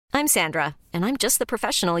I'm Sandra, and I'm just the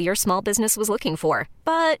professional your small business was looking for.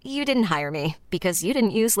 But you didn't hire me because you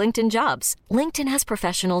didn't use LinkedIn Jobs. LinkedIn has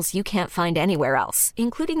professionals you can't find anywhere else,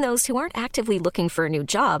 including those who aren't actively looking for a new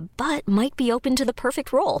job, but might be open to the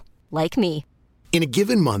perfect role, like me. In a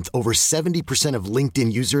given month, over 70% of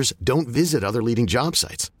LinkedIn users don't visit other leading job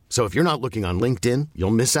sites. So if you're not looking on LinkedIn,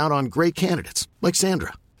 you'll miss out on great candidates like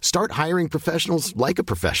Sandra. Start hiring professionals like a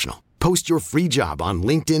professional. Post your free job on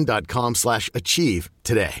linkedin.com/achieve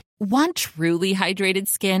today. Want truly hydrated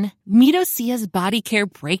skin? Meet Osea's Body Care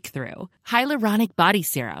Breakthrough Hyaluronic Body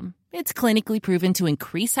Serum. It's clinically proven to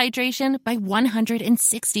increase hydration by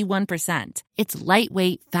 161%. It's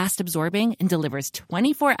lightweight, fast-absorbing, and delivers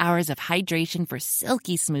 24 hours of hydration for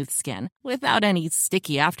silky smooth skin without any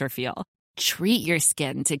sticky afterfeel. Treat your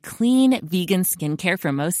skin to clean, vegan skincare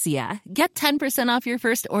from Osea. Get 10% off your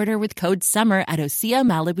first order with code SUMMER at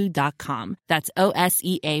OseaMalibu.com. That's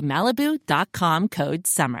OSEA Malibu.com, code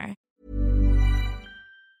SUMMER.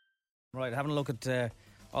 Right, having a look at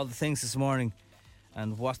all the things this morning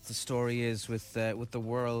and what the story is with the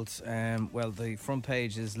world. Well, the front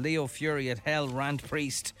page is Leo Fury at hell, rant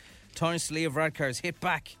priest. Turns Leo Varadkar's hit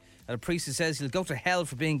back at a priest who says he'll go to hell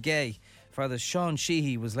for being gay. Father Sean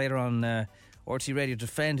Sheehy was later on RT Radio to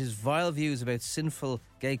defend his vile views about sinful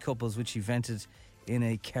gay couples, which he vented in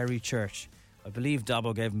a Kerry church. I believe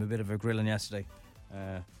Dobbo gave him a bit of a grilling yesterday.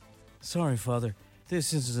 Sorry, Father,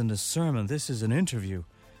 this isn't a sermon, this is an interview.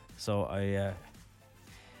 So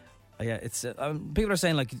it's people are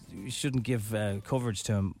saying like you shouldn't give coverage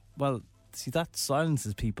to him. Well, see, that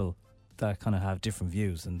silences people that kind of have different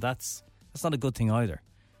views, and that's not a good thing either.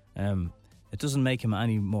 It doesn't make him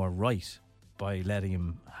any more right by letting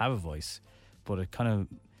him have a voice, but it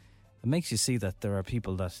makes you see that there are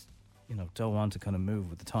people that, you know, don't want to kind of move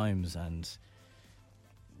with the times, and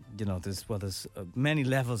you know, there's many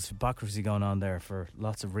levels of hypocrisy going on there for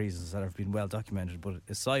lots of reasons that have been well documented. But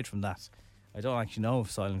aside from that, I don't actually know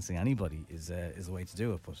if silencing anybody is a way to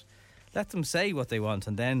do it. But let them say what they want,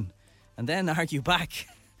 and then argue back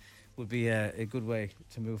would be a good way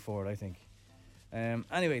to move forward, I think.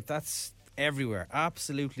 Anyway, that's everywhere,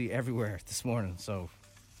 absolutely everywhere this morning. So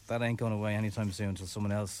that ain't going away anytime soon until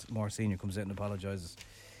someone else more senior comes out and apologises.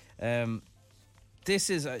 I'm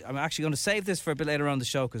actually going to save this for a bit later on the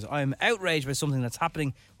show because I'm outraged by something that's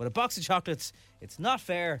happening with a box of chocolates. It's not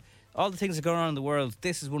fair. All the things that go on in the world,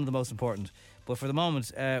 this is one of the most important. But for the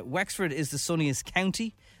moment, Wexford is the sunniest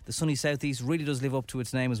county. The sunny southeast really does live up to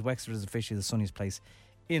its name, as Wexford is officially the sunniest place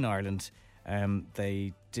in Ireland.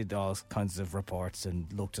 They did all kinds of reports and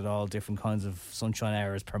looked at all different kinds of sunshine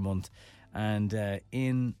hours per month. And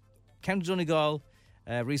in County Donegal,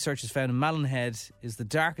 researchers found Mallinhead is the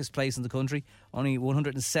darkest place in the country, only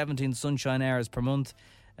 117 sunshine hours per month.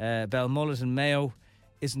 Belmullet and Mayo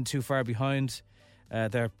isn't too far behind.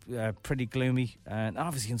 They're pretty gloomy, and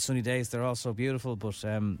obviously in sunny days they're also beautiful, but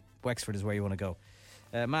Wexford is where you want to go.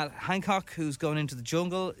 Matt Hancock, who's going into the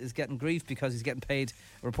jungle, is getting grief because he's getting paid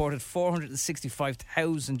a reported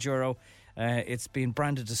 €465,000. It's been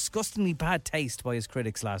branded disgustingly bad taste by his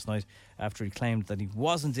critics last night after he claimed that he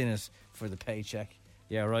wasn't in it for the paycheck.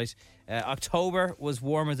 Yeah, right. October was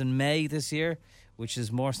warmer than May this year, which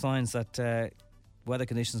is more signs that weather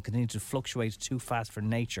conditions continue to fluctuate too fast for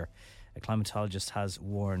nature. A climatologist has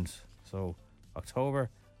warned. So October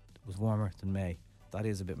was warmer than May. That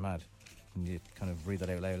is a bit mad when you kind of read that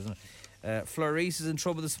out loud, isn't it? Fleur Reese is in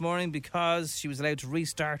trouble this morning because she was allowed to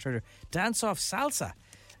restart her dance-off salsa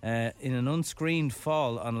in an unscreened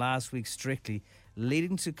fall on last week's Strictly,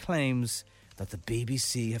 leading to claims that the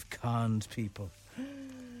BBC have conned people. There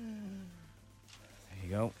you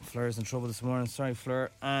go. Fleur's in trouble this morning. Sorry,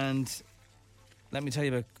 Fleur. And let me tell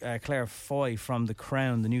you about Claire Foy from The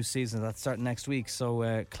Crown, the new season that's starting next week.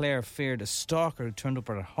 So Claire feared a stalker who turned up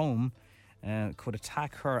at her home could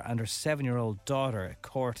attack her and her 7-year-old daughter. A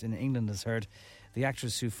court in England has heard. The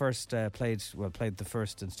actress who first played the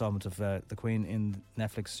first instalment of The Queen in the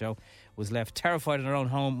Netflix show was left terrified in her own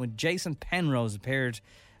home when Jason Penrose appeared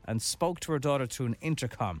and spoke to her daughter through an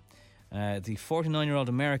intercom. The 49-year-old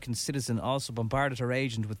American citizen also bombarded her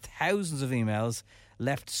agent with thousands of emails,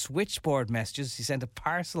 left switchboard messages. He sent a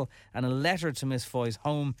parcel and a letter to Miss Foy's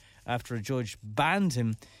home after a judge banned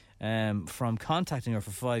him from contacting her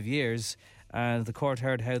for 5 years. And the court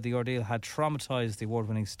heard how the ordeal had traumatised the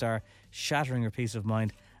award-winning star, shattering her peace of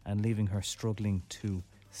mind and leaving her struggling to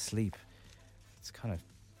sleep. It's kind of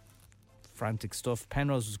frantic stuff.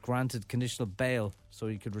 Penrose was granted conditional bail so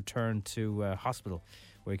he could return to hospital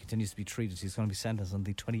where he continues to be treated. He's going to be sentenced on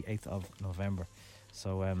the 28th of November.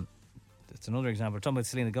 So it's another example. We're talking about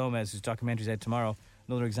Selena Gomez, whose documentary's out tomorrow.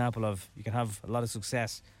 Another example of you can have a lot of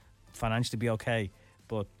success, financially be okay,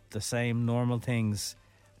 but the same normal things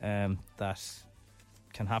that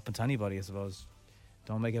can happen to anybody, I suppose.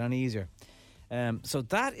 Don't make it any easier. So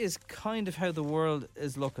that is kind of how the world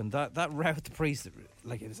is looking. That row with the priest,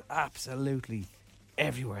 like, it is absolutely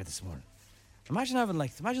everywhere this morning.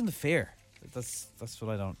 Imagine the fear. That's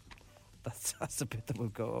what I don't. That's the bit that will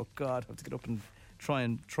go, oh God, I have to get up and try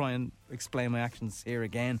and explain my actions here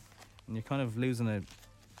again. And you're kind of losing a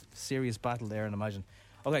serious battle there, and imagine.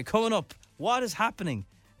 Okay, coming up, what is happening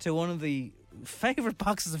to one of the favourite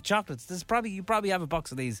boxes of chocolates? You probably have a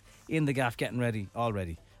box of these in the gaff getting ready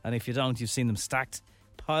already. And if you don't, you've seen them stacked,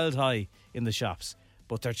 piled high in the shops.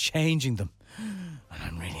 But they're changing them. And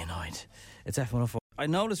I'm really annoyed. It's F104. I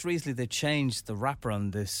noticed recently they changed the wrapper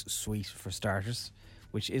on this sweet for starters,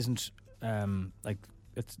 which isn't,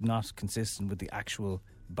 it's not consistent with the actual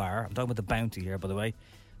bar. I'm talking about the Bounty here, by the way.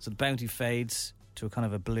 So the Bounty fades to a kind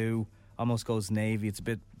of a blue, almost goes navy. It's a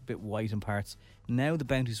bit white in parts. Now the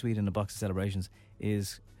Bounty Sweet in the box of celebrations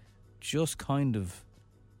is just kind of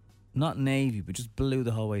not navy, but just blue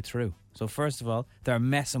the whole way through. So first of all, they're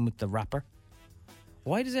messing with the wrapper.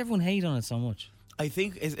 Why does everyone hate on it so much? I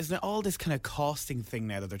think, isn't it all this kind of costing thing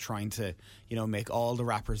now that they're trying to, make all the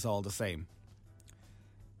wrappers all the same?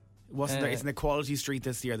 Isn't it Quality Street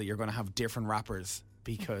this year that you're going to have different wrappers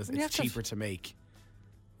because it's cheaper to make?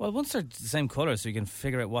 Well, once they're the same colour, so you can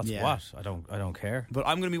figure out what's what. I don't care. But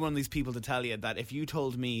I'm going to be one of these people to tell you that if you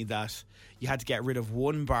told me that you had to get rid of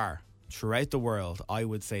one bar throughout the world, I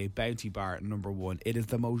would say Bounty Bar number 1. It is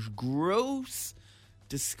the most gross,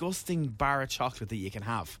 disgusting bar of chocolate that you can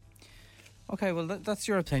have. Okay, well that's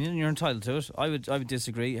your opinion. You're entitled to it. I would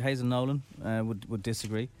disagree. Hazel Nolan would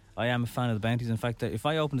disagree. I am a fan of the Bounties. In fact, if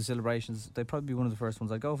I open the celebrations, they'd probably be one of the first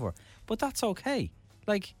ones I'd go for. But that's okay.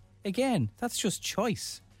 Like, again, that's just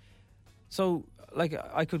choice. So, like,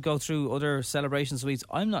 I could go through other celebration sweets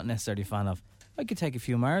I'm not necessarily a fan of. I could take a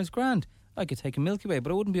few Mars, grand. I could take a Milky Way,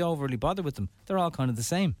 but I wouldn't be overly bothered with them. They're all kind of the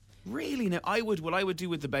same. Really? Now, what I would do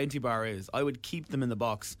with the Bounty Bar is I would keep them in the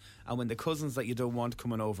box, and when the cousins that you don't want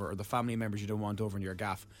coming over or the family members you don't want over in your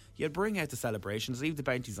gaff, you'd bring out the celebrations, leave the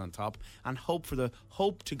Bounties on top, and hope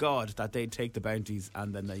to God that they'd take the Bounties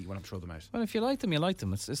and then you want to throw them out. Well, if you like them, you like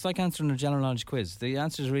them. It's like answering a general knowledge quiz. The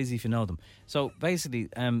answers are easy if you know them. So basically,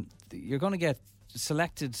 you're going to get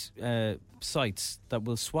selected sites that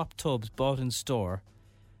will swap tubs bought in store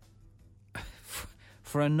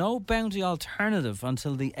for a no bounty alternative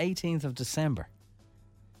until the 18th of December.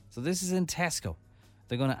 So this is in Tesco.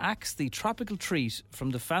 They're going to axe the tropical treat from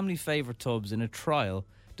the family favourite tubs in a trial,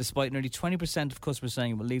 despite nearly 20% of customers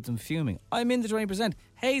saying it will leave them fuming. I'm in the 20%.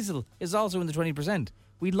 Hazel is also in the 20%.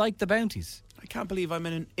 We like the Bounties. I can't believe I'm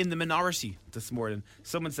in the minority this morning.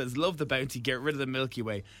 Someone says, love the Bounty, get rid of the Milky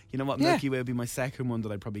Way. You know what? Yeah. Milky Way would be my second one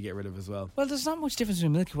that I'd probably get rid of as well. Well, there's not much difference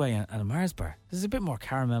between Milky Way and a Mars bar. There's a bit more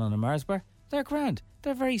caramel on a Mars bar. They're grand.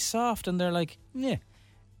 They're very soft and they're like, yeah.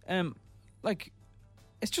 It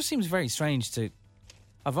just seems very strange to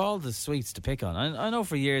have all the sweets to pick on. I know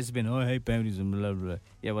for years it's been, I hate Bounties and blah, blah, blah.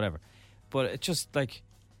 Yeah, whatever. But it's just like,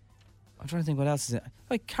 I'm trying to think what else is it.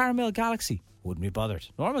 Like Caramel Galaxy. Wouldn't be bothered.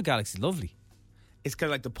 Normal Galaxy, lovely. It's kind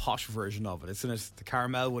of like the posh version of it, isn't it? The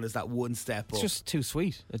caramel one is that one step up. It's just too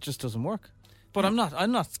sweet. It just doesn't work. But I'm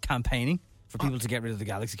not campaigning for people to get rid of the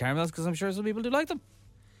Galaxy caramels because I'm sure some people do like them.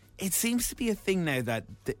 It seems to be a thing now that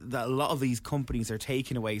a lot of these companies are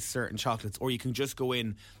taking away certain chocolates, or you can just go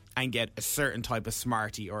in and get a certain type of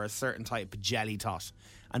Smartie or a certain type of Jelly Tot.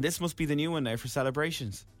 And this must be the new one now for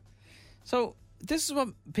celebrations. So this is what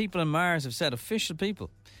people in Mars have said, official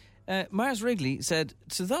people. Mars Wrigley said,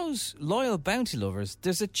 to those loyal Bounty lovers,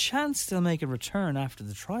 there's a chance they'll make a return after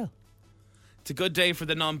the trial. It's a good day for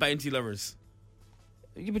the non-Bounty lovers.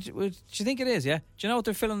 Yeah, but do you think it is, yeah? Do you know what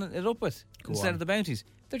they're filling it up with instead of the Bounties?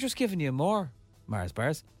 They're just giving you more Mars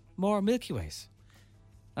bars, more Milky Ways,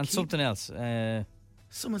 and something else.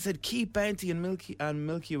 Someone said, keep Bounty and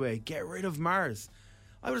Milky Way. Get rid of Mars.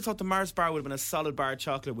 I would have thought the Mars bar would have been a solid bar of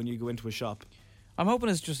chocolate when you go into a shop. I'm hoping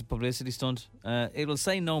it's just a publicity stunt. It will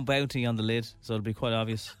say no Bounty on the lid, so it'll be quite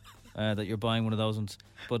obvious that you're buying one of those ones.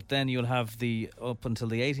 But then you'll have up until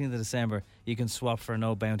the 18th of December, you can swap for a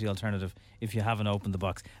no Bounty alternative if you haven't opened the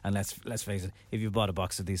box. And let's face it, if you bought a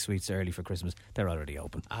box of these sweets early for Christmas, they're already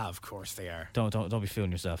open. Ah, of course they are. Don't be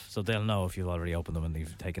fooling yourself. So they'll know if you've already opened them and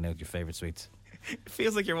you've taken out your favourite sweets. It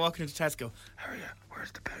feels like you're walking into Tesco. Harriet,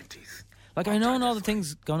 where's the Bounties? Like, I know all the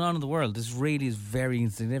things going on in the world, this really is very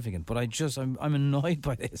insignificant, but I'm annoyed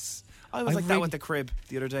by this. I was that with the crib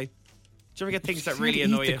the other day. Do you ever get things that really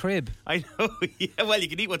annoy you? The crib. I know. Yeah, well, you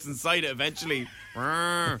can eat what's inside it eventually.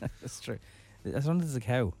 That's true. As long as it's a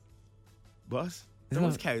cow. What? There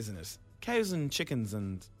was cows in it. Cows and chickens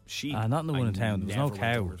and Sheep. Not in the one in I town. There was no never went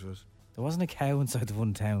cow. over to it. There wasn't a cow inside the one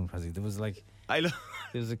in town, Prezi. There was like I lo-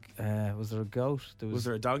 there was a was there a goat? Was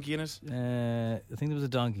there a donkey in it? I think there was a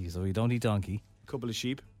donkey. So you don't eat donkey. A couple of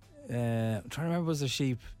sheep. I'm trying to remember. Was there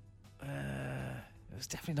sheep? It was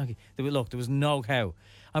definitely donkey. There was no cow.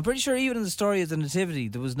 I'm pretty sure even in the story of the nativity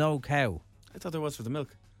there was no cow. I thought there was for the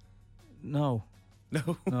milk. No.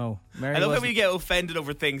 No. Mary I love how wasn't- we get offended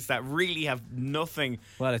over things that really have nothing.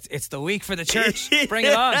 Well, it's the week for the church. Bring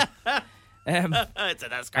it on. It's a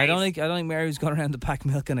disgrace. I don't think Mary was going around to pack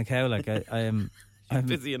milk in a cow. Like I'm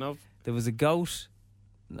busy enough. There was a goat,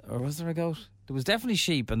 or was there a goat? There was definitely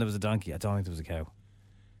sheep, and there was a donkey. I don't think there was a cow.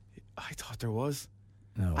 I thought there was.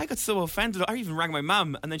 No. I got so offended. I even rang my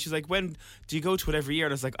mum, and then she's like, "When do you go to it every year?"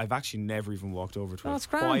 And I was like, "I've actually never even walked over to No, it. it's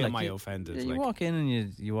grand. Why like, am I you- offended?" You Like, walk in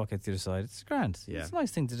and you walk out the other side. It's grand. Yeah. It's a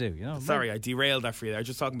nice thing to do, you know. sorry, I derailed that for you. I was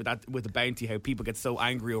just talking about that with the bounty, how people get so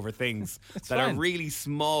angry over things that fine. are really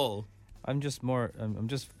small. I'm just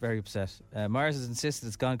very upset. Mars has insisted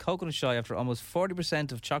it's gone coconut shy after almost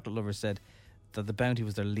 40% of chocolate lovers said that the bounty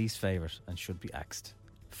was their least favourite and should be axed.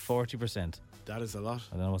 40%. That is a lot.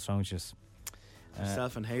 I don't know what's wrong with you.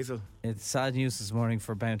 Yourself and Hazel. It's sad news this morning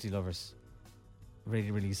for bounty lovers.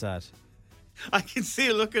 Really, really sad. I can see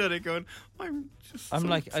you looking at it going, I'm so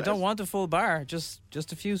like, I upset. don't want a full bar, just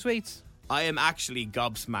a few sweets. I am actually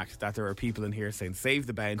gobsmacked that there are people in here saying save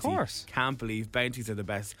the bounty. Of course. Can't believe bounties are the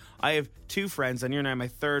best. I have 2 friends, and you're now my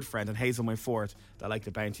 3rd friend, and Hazel my 4th, that like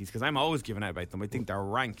the bounties because I'm always giving out about them. I think they're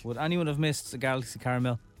rank. Would anyone have missed a Galaxy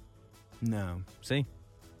Caramel? No. See?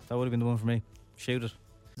 That would have been the one for me. Shoot it.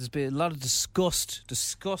 There's been a lot of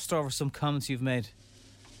disgust over some comments you've made.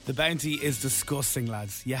 The bounty is disgusting,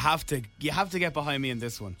 lads. You have to get behind me in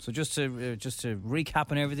this one. So just to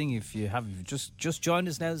recap on everything, if you've just joined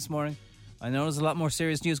us now this morning, I know there's a lot more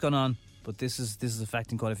serious news going on, but this is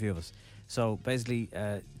affecting quite a few of us. So basically,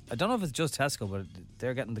 I don't know if it's just Tesco, but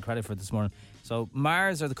they're getting the credit for it this morning. So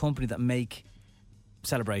Mars are the company that make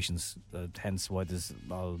celebrations, hence why there's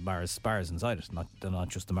all Mars bars inside it. They're not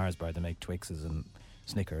just the Mars bar; they make Twixes and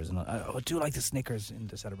Snickers, and I do like the Snickers in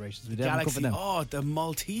the celebrations. We haven't Galaxy. covered them. Oh, the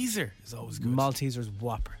Malteser is always good. Malteser's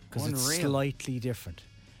Whopper because it's Unreal. slightly different.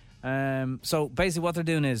 So basically, what they're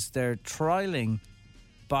doing is they're trialing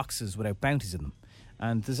boxes without bounties in them,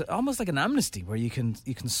 and there's almost like an amnesty where you can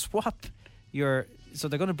swap your. So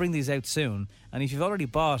they're going to bring these out soon, and if you've already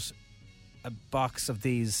bought a box of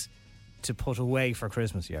these to put away for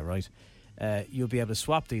Christmas, you'll be able to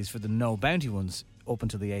swap these for the no bounty ones up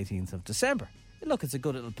until the 18th of December. Look, it's a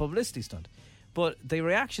good little publicity stunt. But the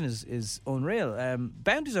reaction is unreal.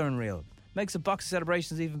 Bounties are unreal. Makes a box of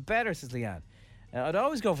celebrations even better, says Leanne. I'd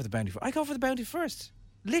always go for the bounty first. I go for the bounty first.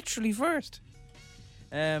 Literally first.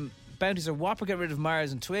 Bounties are Whopper, get rid of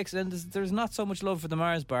Mars and Twix. And there's not so much love for the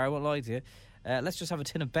Mars bar, I won't lie to you. Let's just have a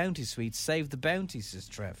tin of bounty sweets. Save the bounties, says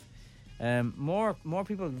Trev. More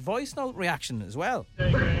people. Voice note reaction as well.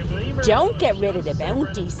 Don't get rid of the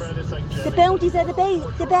bounties. The bounties are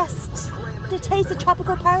the best. The taste of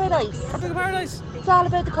tropical paradise. Tropical paradise. It's all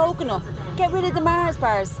about the coconut. Get rid of the Mars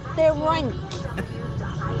bars. They're rank.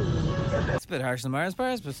 It's a bit harsh on the Mars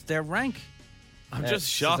bars, but they're rank. I'm just says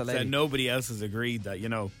shocked a lady. that nobody else has agreed that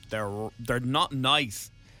they're not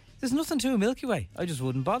nice. There's nothing to a Milky Way. I just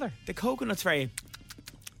wouldn't bother. The coconut's very.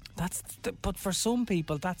 But for some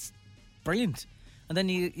people, that's brilliant. And then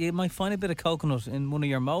you might find a bit of coconut in one of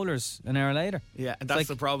your molars an hour later. Yeah, and It's that's like-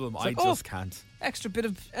 the problem. it's I like, just can't. Extra bit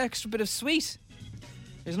of sweet.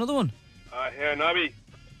 Here's another one. Here, Nobby.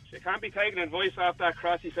 You can't be taking advice off that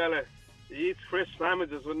crossy fella. He eats crisp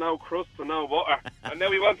sandwiches with no crust and no butter. And now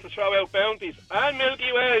he wants to throw out bounties and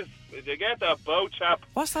Milky Ways. Did you get that, bow chap?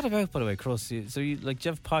 What's that about, by the way, crust? Do you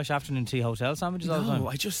have posh afternoon tea hotel sandwiches all the time? No,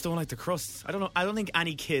 I just don't like the crusts. I don't know. I don't think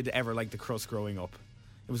any kid ever liked the crust growing up.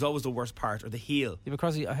 It was always the worst part, or the heel. Yeah,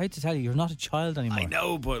 because I hate to tell you, you're not a child anymore. I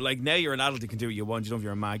know, but like now you're an adult, you can do what you want. You don't have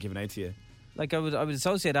your ma giving out to you. Like I would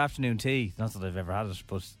associate afternoon tea. Not that I've ever had it,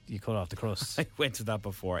 but you cut off the crust. I went to that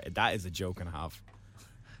before. That is a joke and a half.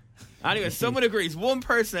 Anyway, someone agrees. One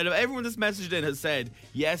person out of everyone that's messaged in has said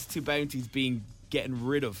yes to bounties being getting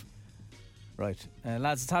rid of. Right,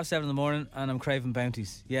 lads, it's 7:30 in the morning, and I'm craving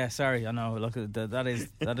bounties. Yeah, sorry, I know. Look, that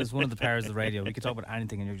is one of the powers of the radio. We can talk about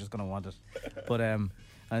anything, and you're just going to want it. But and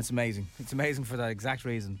it's amazing. It's amazing for that exact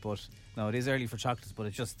reason. But no, it is early for chocolates.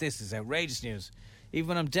 But this is outrageous news. Even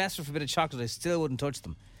when I'm desperate for a bit of chocolate, I still wouldn't touch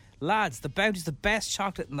them. Lads, the bounty's the best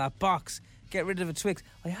chocolate in that box. Get rid of a Twix.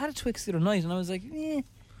 I had a Twix the other night, and I was like, eh.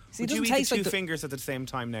 See, Would it you doesn't eat taste the two like fingers at the same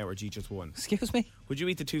time now, or do you just one? Excuse me. Would you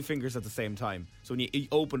eat the two fingers at the same time? So when you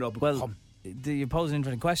open it up, Well, you're posing an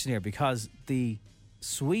interesting question here because the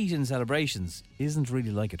sweet in celebrations isn't really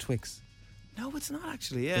like a Twix. No, it's not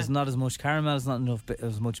actually. Yeah. There's not as much caramel, there's not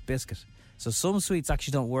as much biscuit. So some sweets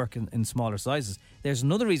actually don't work in smaller sizes. There's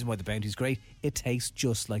another reason why the Bounty's great. It tastes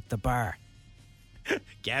just like the bar.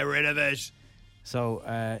 Get rid of it. So,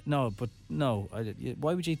 why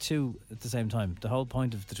would you eat two at the same time? The whole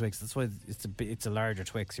point of the Twix, that's why it's a larger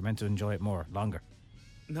Twix. You're meant to enjoy it longer.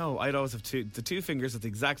 No, I'd always have the two fingers at the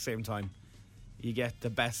exact same time. You get the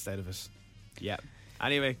best out of it. Yeah.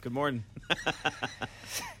 Anyway, good morning.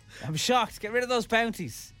 I'm shocked. Get rid of those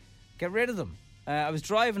Bounties. Get rid of them. I was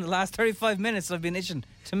driving the last 35 minutes. I've been itching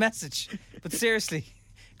to message. But seriously,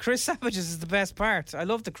 crisp sandwiches is the best part. I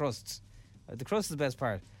love the crusts. The crust is the best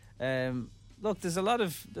part. Look, there's a lot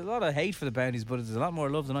of hate for the Bounties, but there's a lot more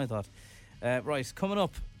love than I thought. Right, coming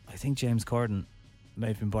up, I think James Corden may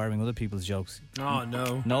have been borrowing other people's jokes. Oh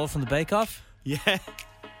no! Noel from the Bake Off. Yeah.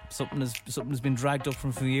 Something has been dragged up from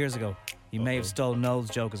a few years ago. He may have stolen Noel's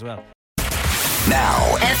joke as well.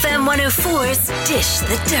 Now, FM 104's Dish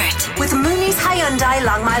the Dirt with Mooney's Hyundai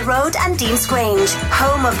Long Mile Road and Dean's Grange,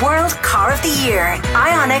 home of World Car of the Year,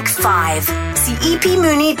 Ioniq 5. See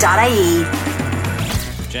epmooney.ie.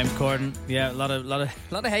 James Corden, yeah, a lot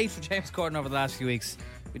of hate for James Corden over the last few weeks.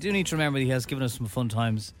 We do need to remember he has given us some fun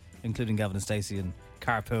times, including Gavin and Stacey and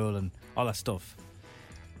Carpool and all that stuff.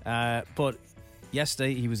 But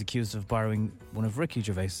yesterday he was accused of borrowing one of Ricky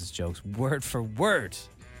Gervais's jokes, word for word.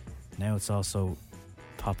 Now it's also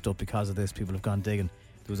popped up because of this. People have gone digging.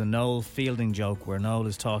 There was a Noel Fielding joke where Noel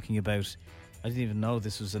is talking about, I didn't even know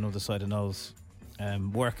this was another side of Noel's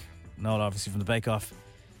work. Noel obviously from the Bake Off.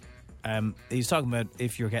 He's talking about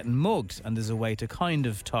if you're getting mugged, and there's a way to kind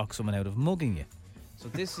of talk someone out of mugging you. So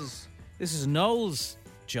this is Noel's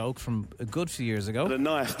joke from a good few years ago. A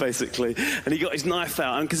knife, basically, and he got his knife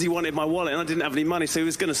out, and because he wanted my wallet and I didn't have any money, so he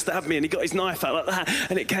was going to stab me, and he got his knife out like that,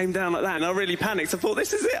 and it came down like that, and I really panicked. I thought,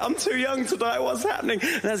 this is it, I'm too young to die, what's happening?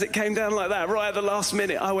 And as it came down like that, right at the last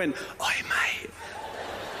minute, I went, "Oi, mate,"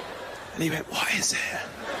 and he went, "What is it?"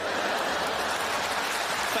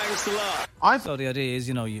 Thanks a lot. So the idea is,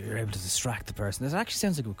 you're able to distract the person. This actually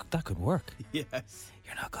sounds like that could work. Yes.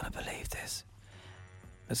 You're not going to believe this.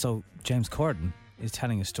 So James Corden is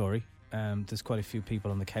telling a story. There's quite a few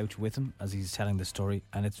people on the couch with him as he's telling the story,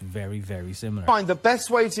 and it's very, very similar. Find the best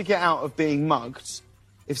way to get out of being mugged,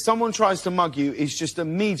 if someone tries to mug you, is just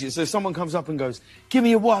immediate. So if someone comes up and goes, "Give me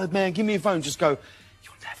your wallet, man, give me your phone," just go,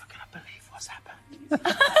 "You're never going to believe what's happened."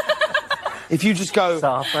 If you just go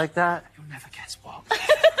soft like that, you'll never guess what.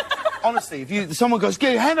 Honestly, if someone goes,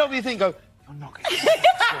 "Hand over your thing," go, "You're not going to guess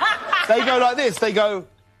what." They go like this, they go,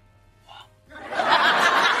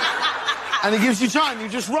 and it gives you time. You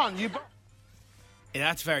just run.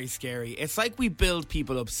 That's very scary. It's like we build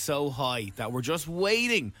people up so high that we're just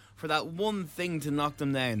waiting for that one thing to knock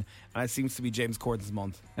them down. And it seems to be James Corden's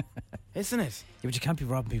month. Isn't it? Yeah, but you can't be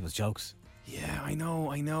robbing people's jokes. Yeah, I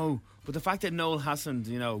know. But the fact that Noel hasn't,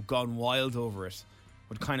 gone wild over it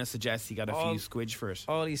would kind of suggest he got a few squidge for it.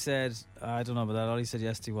 All he said, I don't know about that, all he said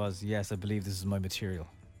yesterday was, "Yes, I believe this is my material."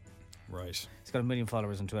 Right. He's got 1 million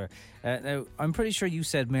followers on Twitter. Now, I'm pretty sure you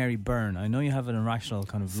said Mary Byrne. I know you have an irrational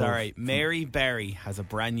kind of Sorry, Mary Berry has a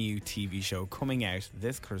brand new TV show coming out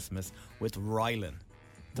this Christmas with Rylan.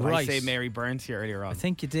 Did I say Mary Byrne to you earlier on? I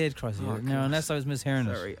think you did, Crossy. No, unless I was mishearing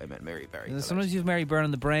it. Sorry, I meant Mary Berry. Sometimes you have Mary Byrne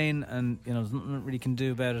in the brain, and there's nothing that really can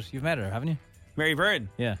do about it. You've met her, haven't you? Mary Byrne?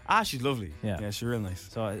 Yeah. She's lovely. Yeah, she's real nice.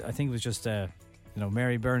 So I think it was just,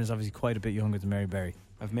 Mary Byrne is obviously quite a bit younger than Mary Berry.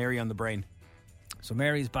 I've Mary on the brain. So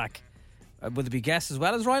Mary's back. Would there be guests as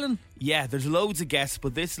well as Rylan? Yeah, there's loads of guests,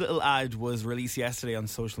 but this little ad was released yesterday on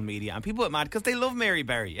social media, and people went mad because they love Mary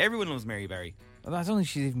Berry. Everyone loves Mary Berry. Well, I don't think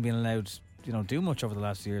she's even been allowed, do much over the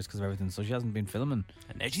last few years because of everything, so she hasn't been filming.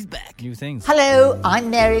 And now she's back. New things. Hello, I'm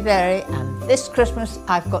Mary Berry, and this Christmas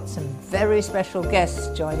I've got some very special guests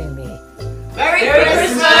joining me. Merry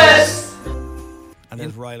Christmas! And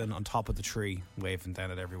there's Rylan on top of the tree, waving down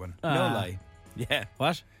at everyone. No lie. Yeah.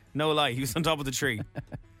 What? No lie, he was on top of the tree.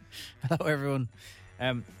 Hello everyone.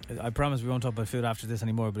 I promise we won't talk about food after this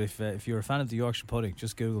anymore, but if you're a fan of the Yorkshire pudding,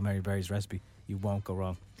 just Google Mary Berry's recipe. You won't go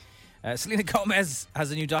wrong. Selena Gomez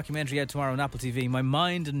has a new documentary out tomorrow on Apple TV, My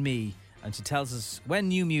Mind and Me, and she tells us when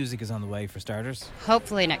new music is on the way, for starters.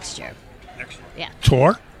 Hopefully next year. Yeah.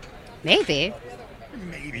 Tour? Maybe.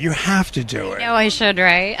 Maybe. You have to do it. No, I should,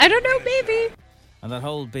 right? I don't know, maybe. And that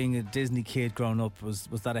whole being a Disney kid growing up, was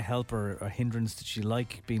that a help or a hindrance? Did she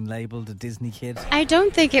like being labelled a Disney kid? I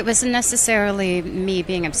don't think it was necessarily me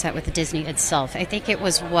being upset with the Disney itself. I think it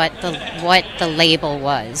was what the label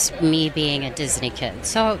was, me being a Disney kid.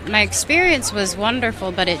 So my experience was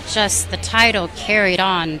wonderful, but the title carried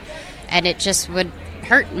on, and it just would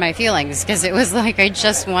hurt my feelings because it was like I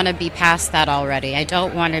just want to be past that already. I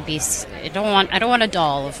don't want to be. I don't want a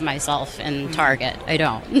doll of myself in Target. I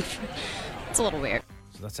don't. It's a little weird.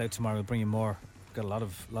 So that's out tomorrow. We'll bring you more. Got a lot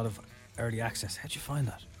of early access. How'd you find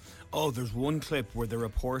that? Oh, there's one clip where the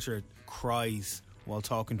reporter cries while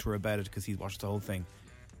talking to her about it because he's watched the whole thing.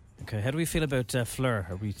 Okay, how do we feel about Fleur?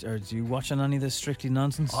 Are do you watching any of this Strictly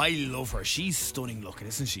nonsense? I love her. She's stunning looking,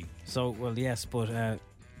 isn't she? So, well, yes, but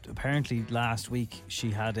apparently last week she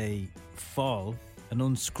had a fall, an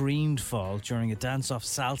unscreened fall during a dance-off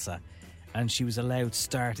salsa, and she was allowed to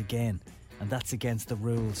start again. And that's against the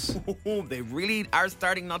rules. They really are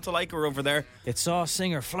starting not to like her over there. It saw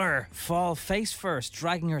singer Fleur fall face first,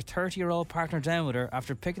 dragging her 30-year-old partner down with her.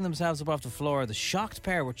 After picking themselves up off the floor, the shocked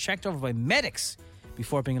pair were checked over by medics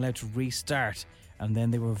before being allowed to restart, and then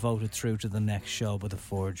they were voted through to the next show by the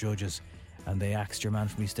 4 judges, and they axed your man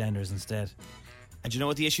from EastEnders instead. And do you know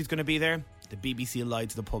what the issue's going to be there? The BBC lied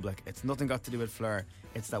to the public. It's nothing got to do with Fleur.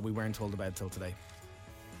 It's that we weren't told about it till today.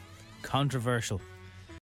 Controversial.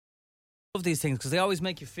 I love these things because they always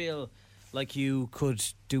make you feel like you could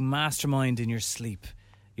do mastermind in your sleep.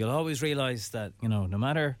 You'll always realise that, you know, no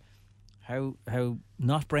matter how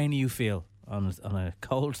not brainy you feel on a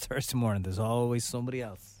cold Thursday morning, there's always somebody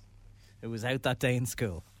else who was out that day in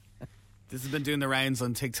school. This has been doing the rounds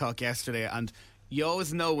on TikTok yesterday, and you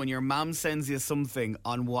always know when your mum sends you something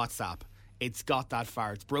on WhatsApp, it's got that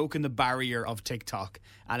far. It's broken the barrier of TikTok,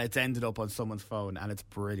 and it's ended up on someone's phone, and it's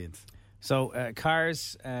brilliant. So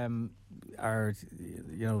cars are,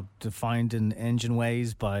 you know, defined in engine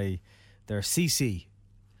ways by their CC,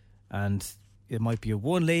 and it might be a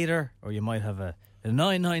 1 litre, or you might have a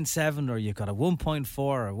 997, or you've got a 1.4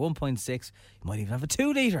 or 1.6. You might even have a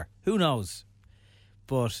 2 litre. Who knows?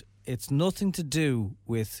 But it's nothing to do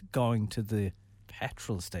with going to the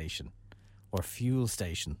petrol station or fuel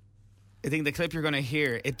station. I think the clip you're going to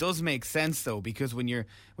hear, it does make sense though, because when you're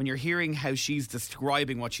hearing how she's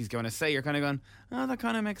describing what she's going to say, you're kind of going, oh, that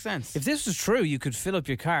kind of makes sense. If this was true, you could fill up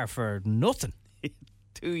your car for nothing.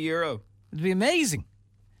 €2. It'd be amazing.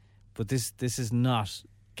 But this is not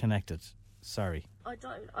connected. Sorry. I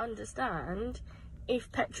don't understand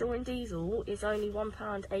if petrol and diesel is only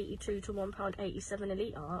 £1.82 to £1.87 a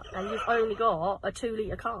litre, and you've only got a 2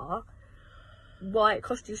 litre car, why it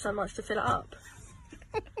costs you so much to fill it up.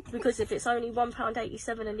 Because if it's only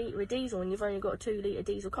 £1.87 a litre of diesel and you've only got a 2 litre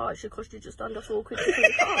diesel car, it should cost you just under £4 to fill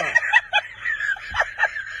the car.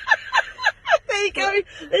 There you go.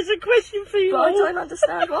 There's a question for you. But I don't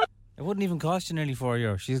understand why. It wouldn't even cost you nearly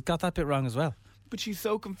 €4. She's got that bit wrong as well. But she's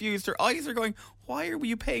so confused. Her eyes are going, why are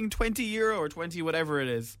you paying €20 or 20 whatever it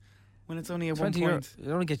is when it's only a 1 point? It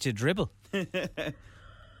only gets you a dribble.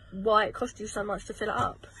 Why it costs you so much to fill it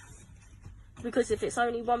up. Because if it's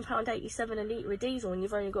only £1.87 a litre of diesel and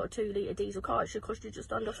you've only got a 2 litre diesel car, it should cost you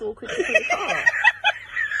just under £4 to fill the car.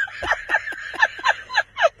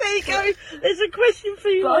 There you go. There's a question for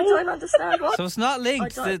you. But I don't understand why. So it's not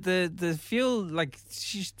linked. The fuel, like,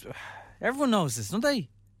 everyone knows this, don't they?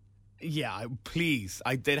 Yeah, please.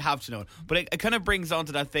 I did have to know it. But it kind of brings on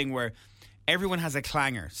to that thing where everyone has a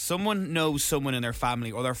clanger. Someone knows someone in their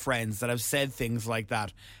family or their friends that have said things like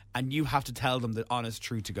that, and you have to tell them the honest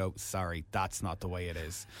truth to go, sorry, that's not the way it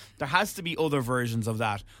is. There has to be other versions of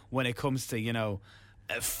that when it comes to, you know,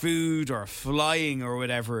 food or flying or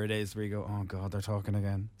whatever it is, where you go, oh God, they're talking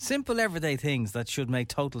again. Simple everyday things that should make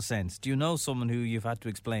total sense. Do you know someone who you've had to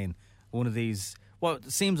explain one of these, well,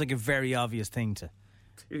 it seems like a very obvious thing to?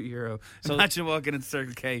 €2. So imagine walking into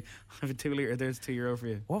Circle K, I have a 2 litre, there's €2 for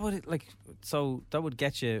you. What would it, like, so that would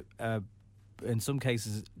get you, in some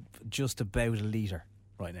cases, just about a litre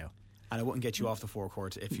right now. And it wouldn't get you off the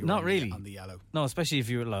forecourt if you were Not really. on the yellow. No, especially if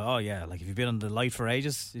you were like, oh yeah, like if you've been on the light for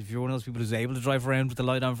ages, if you're one of those people who's able to drive around with the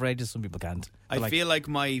light on for ages, some people can't. I feel like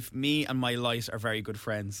me and my light are very good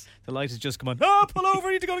friends. The light has just come on, pull over,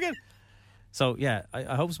 I need to go again. So yeah,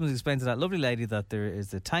 I hope someone explains to that lovely lady that there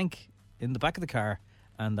is a tank in the back of the car,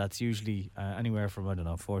 and that's usually anywhere from, I don't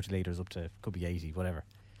know, 40 litres up to, could be 80, whatever.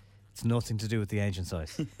 It's nothing to do with the engine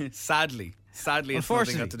size. Sadly, it's nothing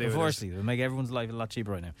got to do with it. Unfortunately, it'll make everyone's life a lot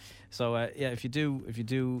cheaper right now. So yeah, if you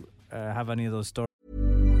do have any of those stories.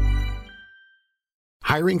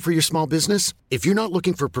 Hiring for your small business? If you're not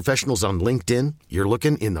looking for professionals on LinkedIn, you're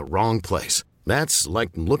looking in the wrong place. That's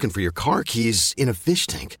like looking for your car keys in a fish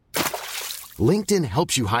tank. LinkedIn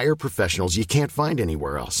helps you hire professionals you can't find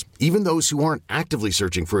anywhere else, even those who aren't actively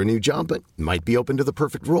searching for a new job but might be open to the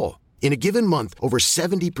perfect role. In a given month, over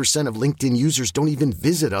 70% of LinkedIn users don't even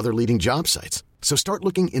visit other leading job sites. So start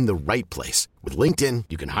looking in the right place. With LinkedIn,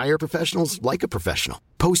 you can hire professionals like a professional.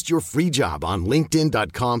 Post your free job on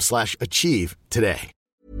linkedin.com/achieve today.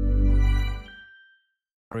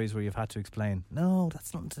 stories where you've had to explain, no,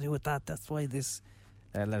 that's nothing to do with that. That's why this.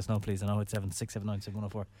 Let us know, please. I know it's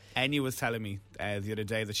 76797 Enya was telling me the other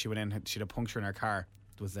day that she went in, she had a puncture in her car.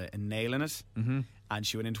 There was a nail in it. Mm-hmm. And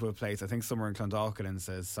she went into a place, I think somewhere in Clondalkin, and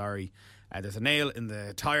says, sorry, there's a nail in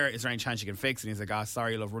the tyre. Is there any chance you can fix it? And he's like,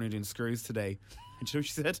 sorry, love, we're only doing screws today. And you know what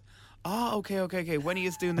she said? Oh, okay. When are you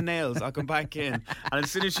doing the nails? I'll come back in. And as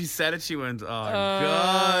soon as she said it, she went, oh,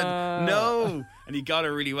 God, no. And he got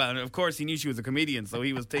her really well. And of course, he knew she was a comedian, so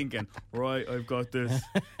he was thinking, right, I've got this.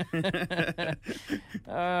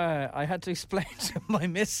 I had to explain to my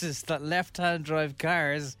missus that left-hand drive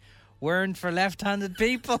cars weren't for left-handed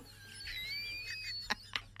people.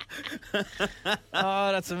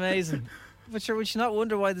 Oh, that's amazing. But sure, would you not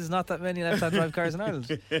wonder why there's not that many left-hand drive cars in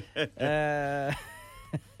Ireland?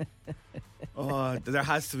 Oh, there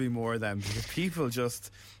has to be more of them, because people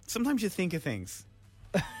just, sometimes you think of things.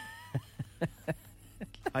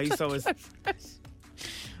 I used to always...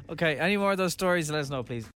 Okay, any more of those stories, let us know,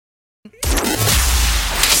 please.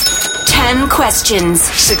 10 questions.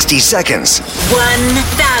 60 seconds.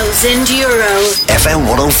 €1,000. FM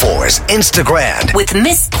 104's Instagram. With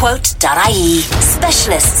misquote.ie.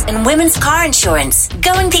 Specialists in women's car insurance.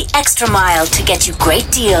 Going the extra mile to get you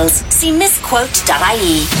great deals. See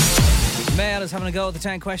misquote.ie. Mel is having a go at the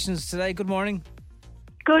 10 questions today. Good morning.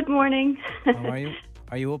 Good morning. How are you?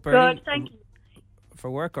 Are you up early? Good, thank you. For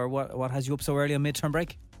work, or what has you up so early on midterm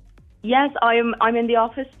break? Yes, I'm in the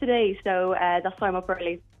office today, so that's why I'm up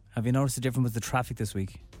early. Have you noticed the difference with the traffic this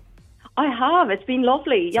week? I have. It's been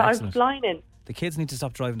lovely. It's yeah, excellent. I'm flying in. The kids need to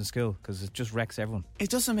stop driving to school because it just wrecks everyone. It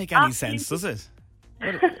doesn't make any sense, does it?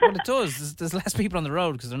 Well, it does. There's less people on the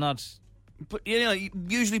road because they're not... But, you know,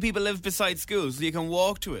 usually people live beside schools, so you can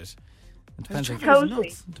walk to it. It depends how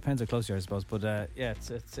close you are, I suppose. But yeah,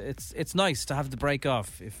 it's nice to have the break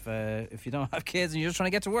off if you don't have kids and you're just trying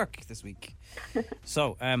to get to work this week.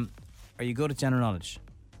 So, are you good at general knowledge?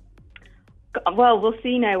 Well, we'll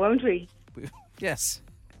see now, won't we? Yes.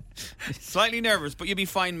 Slightly nervous, but you'll be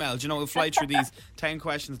fine, Mel. Do you know, we'll fly through these 10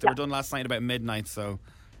 questions that were done last night about midnight, so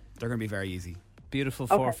they're going to be very easy. Beautiful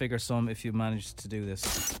four-figure sum if you manage to do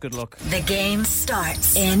this. Good luck. The game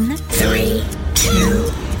starts in 3, 2,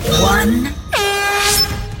 1.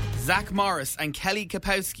 Zach Morris and Kelly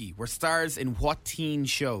Kapowski were stars in what teen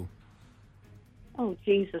show? Oh,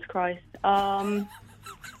 Jesus Christ.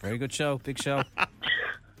 Very good show. Big show.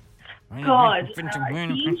 God.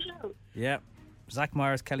 Teen show. Yeah. Zach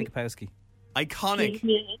Morris, Kelly Kapowski. Iconic.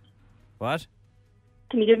 What?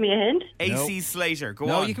 Can you give me a hint? AC Slater. Go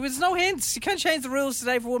no, on. There's no hints. You can't change the rules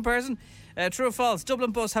today for one person. True or false?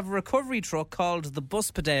 Dublin Bus have a recovery truck called the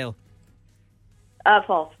Bus Pedale.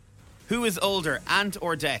 False. Who is older, Ant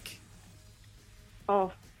or Dec?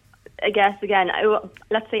 Oh, I guess again.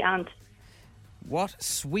 Let's say Ant. What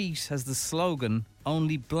sweet has the slogan,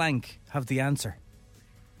 only blank have the answer?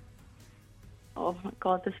 Oh my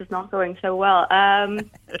God, this is not going so well.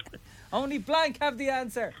 Only blank have the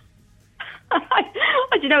answer.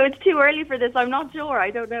 You know, it's too early for this. I'm not sure.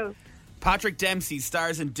 I don't know. Patrick Dempsey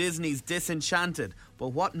stars in Disney's Disenchanted, but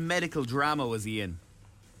what medical drama was he in?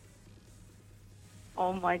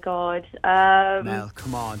 Oh my God. Mel,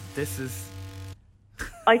 come on. This is...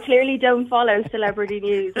 I clearly don't follow celebrity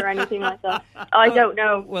news or anything like that. I don't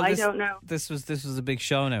know. Well, I don't know. This was a big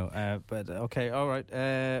show now. But okay, all right.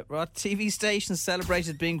 What TV station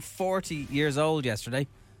celebrated being 40 years old yesterday?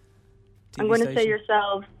 I'm going to say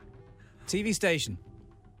yourselves. TV station.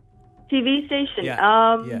 TV station.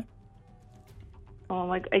 Yeah. Yeah. Oh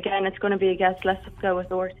my! Again, it's going to be a guess. Let's go with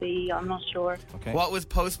RTE. I'm not sure. Okay. What was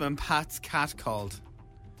Postman Pat's cat called?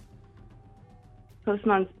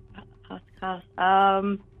 Postman Pat's cat.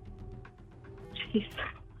 Jeez.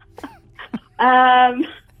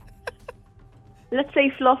 Let's say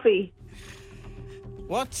Fluffy.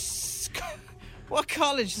 What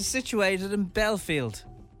college is situated in Belfield?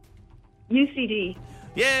 UCD.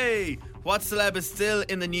 Yay! What celeb is still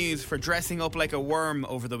in the news for dressing up like a worm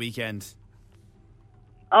over the weekend?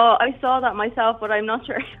 Oh, I saw that myself, but I'm not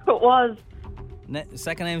sure who it was.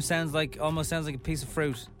 Second name almost sounds like a piece of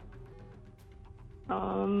fruit.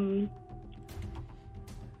 I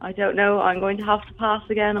don't know. I'm going to have to pass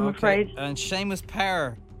again, I'm afraid. And Seamus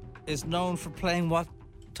Power is known for playing what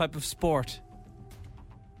type of sport?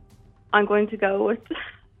 I'm going to go with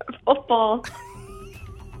football.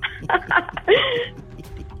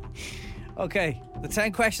 Okay, the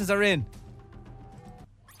 10 questions are in.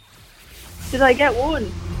 Did I get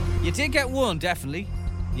one? You did get one, definitely.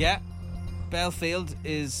 Yeah. Belfield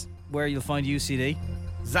is where you'll find UCD.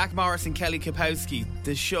 Zach Morris and Kelly Kapowski.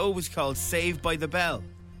 The show was called Saved by the Bell.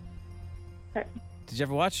 Did you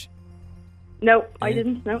ever watch? No, I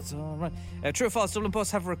didn't. No. It's all right. True or false? Dublin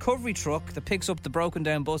Bus have a recovery truck that picks up the broken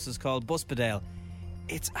down buses called Buspedale.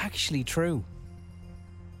 It's actually true.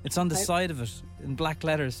 It's on the side of it in black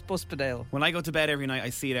letters. Buspedale. When I go to bed every night,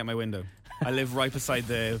 I see it out my window. I live right beside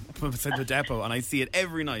the depot, and I see it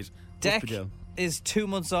every night. Deck Buspedale. is 2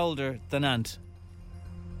 months older than Ant.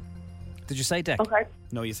 Did you say Deck? Okay.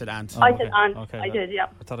 No, you said Ant. I said Ant. Okay, I did, yeah.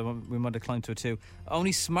 I thought we might have climbed to a 2.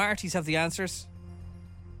 Only Smarties have the answers.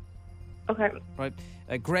 Okay. Right.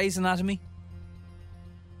 Grey's Anatomy.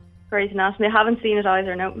 Grey's Anatomy. I haven't seen it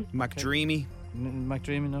either, no. McDreamy.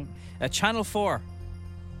 McDreamy, no. Channel 4.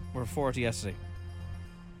 We're 40 yesterday.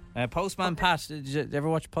 Postman Pat. Did you ever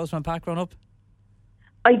watch Postman Pat growing up?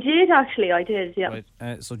 I did, actually. I did, yeah.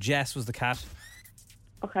 Right. So Jess was the cat.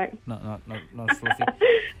 Okay. Not Fluffy.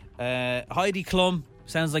 Heidi Klum.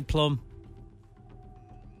 Sounds like Plum.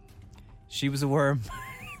 She was a worm.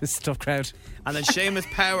 This is a tough crowd. And then Seamus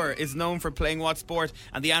Power is known for playing what sport?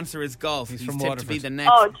 And the answer is golf. He's from tipped to be Waterford. the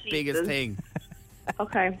next biggest thing.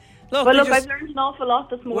 Okay. Look, I've learned an awful lot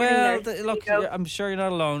this morning. Well, there. look, I'm sure you're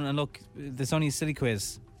not alone. And look, there's only a silly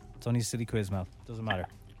quiz. It's only a silly quiz, Mel. Doesn't matter.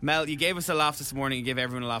 Mel, you gave us a laugh this morning. You gave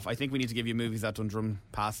everyone a laugh. I think we need to give you movies at Dundrum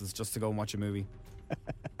passes just to go and watch a movie.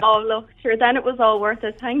 Oh, look, sure, then it was all worth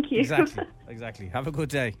it. Thank you. Exactly. Have a good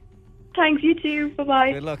day. Thanks, you too.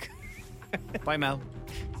 Bye-bye. Good luck. Bye, Mel.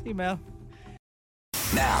 See you, Mel.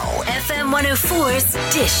 Now, FM 104's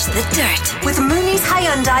Dish the Dirt with Mooney's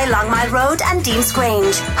Hyundai Longmire Road and Dean's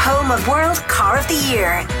Grange, home of World Car of the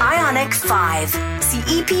Year. Ioniq 5. See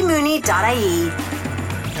epmooney.ie.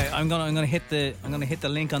 Okay, I'm gonna hit the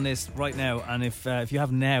link on this right now, and if you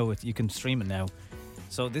have Now, you can stream it now.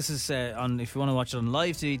 So this is on, if you want to watch it on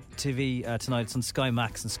live TV tonight, it's on Sky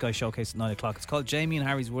Max and Sky Showcase at 9 o'clock. It's called Jamie and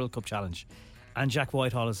Harry's World Cup Challenge, and Jack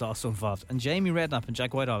Whitehall is also involved. And Jamie Redknapp and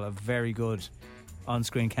Jack Whitehall have very good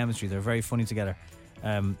on-screen chemistry. They're very funny together.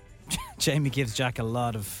 Jamie gives Jack a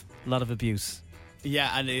lot of abuse.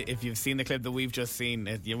 Yeah, and if you've seen the clip that we've just seen,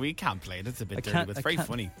 we can't play it. It's a bit dirty, but it's very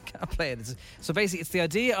funny. Can't play it. So basically, it's the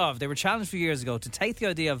idea of, they were challenged a few years ago to take the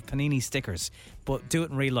idea of Panini stickers, but do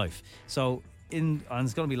it in real life. So and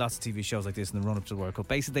there's going to be lots of TV shows like this in the run-up to the World Cup.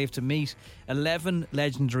 Basically, they have to meet 11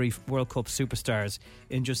 legendary World Cup superstars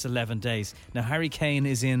in just 11 days. Now, Harry Kane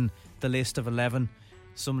is in the list of 11.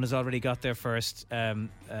 Someone has already got there first.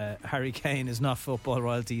 Harry Kane is not football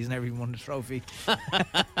royalty. He's never even won a trophy.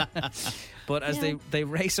 But as they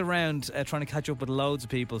race around trying to catch up with loads of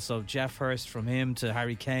people, so Jeff Hurst, from him to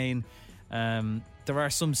Harry Kane, there are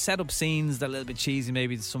some set-up scenes that are a little bit cheesy,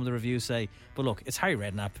 maybe some of the reviews say. But look, it's Harry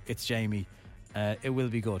Redknapp, it's Jamie. It will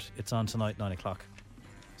be good. It's on tonight, 9 o'clock.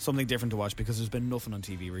 Something different to watch because there's been nothing on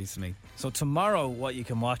TV recently. So tomorrow what you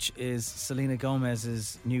can watch is Selena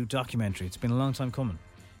Gomez's new documentary. It's been a long time coming.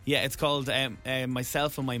 Yeah, it's called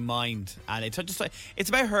Myself and My Mind, and it's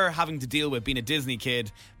about her having to deal with being a Disney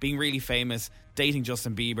kid, being really famous, dating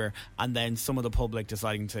Justin Bieber, and then some of the public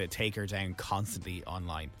deciding to take her down constantly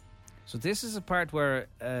online. So this is a part where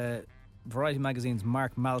Variety Magazine's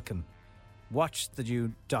Mark Malkin watched the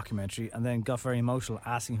new documentary and then got very emotional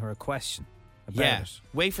asking her a question about it.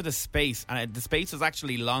 Wait for the space, and the space was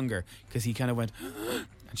actually longer because he kind of went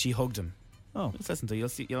and she hugged him. Oh, let's listen to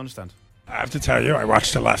it. You'll understand. I have to tell you, I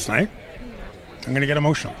watched it last night. I'm going to get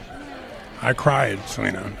emotional. I cried,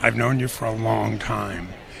 Selena. I've known you for a long time.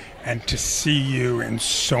 And to see you in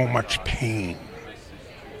so much pain,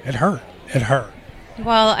 it hurt. It hurt.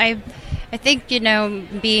 Well, I think,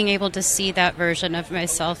 being able to see that version of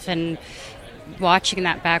myself and watching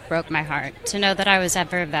that back broke my heart. To know that I was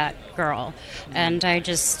ever that girl. And I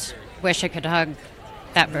just wish I could hug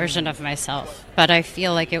that version of myself. But I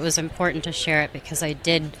feel like it was important to share it because I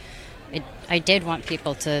did want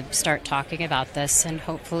people to start talking about this, and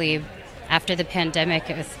hopefully after the pandemic,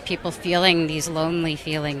 with people feeling these lonely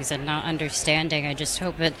feelings and not understanding, I just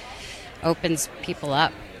hope it opens people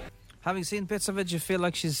up. Having seen bits of it, do you feel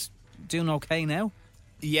like she's doing okay now?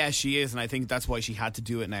 Yeah, she is, and I think that's why she had to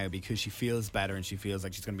do it now, because she feels better and she feels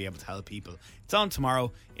like she's going to be able to help people. It's on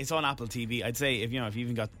tomorrow. It's on Apple TV. I'd say if you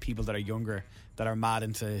even got people that are younger that are mad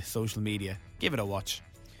into social media, give it a watch.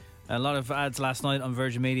 A lot of ads last night on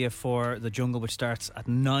Virgin Media for The Jungle, which starts at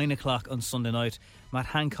 9 o'clock on Sunday night. Matt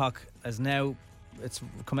Hancock has now, it's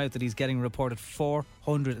come out that he's getting reported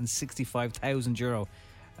 €465,000,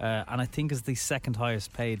 and I think is the second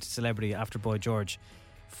highest paid celebrity after Boy George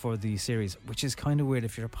for the series, which is kind of weird.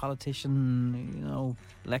 If you're a politician,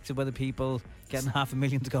 elected by the people, getting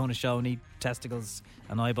 $500,000 to go on a show and eat testicles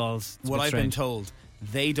and eyeballs. What I've been told,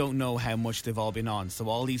 they don't know how much they've all been on. So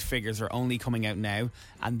all these figures are only coming out now,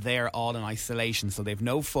 and they're all in isolation. So they've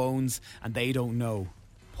no phones, and they don't know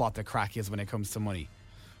what the crack is when it comes to money.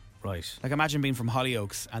 Right. Like, imagine being from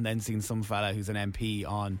Hollyoaks and then seeing some fella who's an MP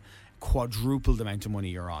on quadruple the amount of money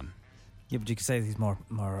you're on. Yeah, but you could say he's more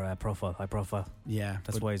high profile. Yeah,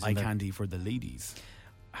 that's but why he's eye candy for the ladies.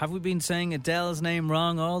 Have we been saying Adele's name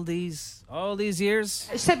wrong all these years?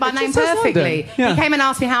 She said my name perfectly. Yeah. He came and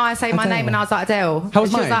asked me how I say my Adele. name, and I was like, Adele. How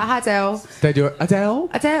was and she mine? was like, hi, Adele. They do it. Adele?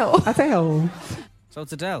 Adele. Adele. So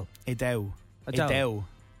it's Adele. Adele. Adele.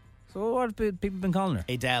 So what have people been calling her?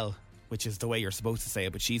 Adele, which is the way you're supposed to say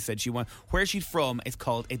it, but she said where she's from, it's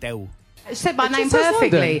called Adele. She said my It name just says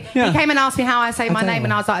perfectly. London. Yeah. He came and asked me how I say my Adele. name,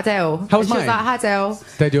 and I was like, Adele. How was and she was mine? like, hi, Adele.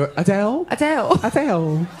 They do it. Adele? Adele.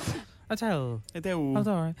 Adele. Adele. Adele. That's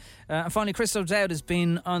all right. And finally, Chris O'Dowd has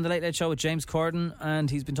been on the Late Late Show with James Corden,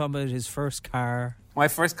 and he's been talking about his first car. My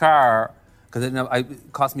first car, because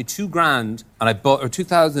it cost me $2,000, and I bought, or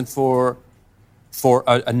 2,000 for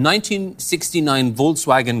a 1969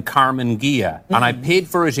 Volkswagen Carmen Ghia, and I paid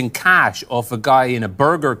for it in cash off a guy in a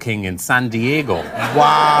Burger King in San Diego.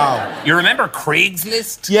 Wow. You remember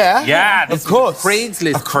Craigslist? Yeah. Yeah, this of course. was a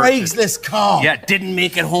Craigslist A Craigslist car. Yeah, didn't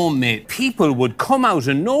make it home, mate. People would come out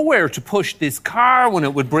of nowhere to push this car when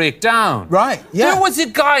it would break down. Right, yeah. There was a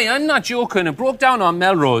guy, I'm not joking, it broke down on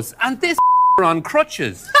Melrose, and this on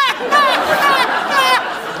crutches.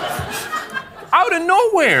 Out of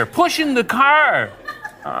nowhere, pushing the car.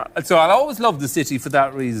 So I'll always love the city for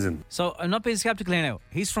that reason. So I'm not being skeptical here now.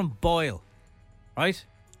 He's from Boyle, right?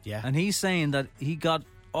 Yeah. And he's saying that he got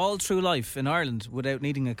all through life in Ireland without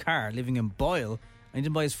needing a car, living in Boyle, and he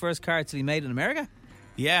didn't buy his first car till he made it in America?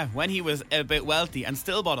 Yeah, when he was a bit wealthy and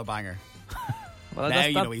still bought a banger. Well, now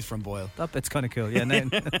you know he's from Boyle. That bit's kind of cool. Yeah, now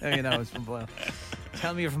you know he's from Boyle.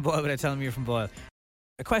 Tell me you're from Boyle without telling me you're from Boyle.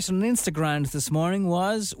 A question on Instagram this morning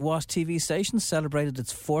was, what TV station celebrated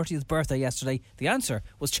its 40th birthday yesterday? The answer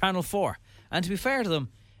was Channel 4. And to be fair to them,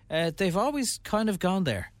 they've always kind of gone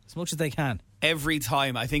there as much as they can. Every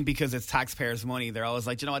time, I think because it's taxpayers' money, they're always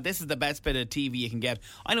like, you know what, this is the best bit of TV you can get.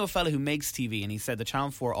 I know a fella who makes TV, and he said the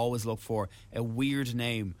Channel 4 always look for a weird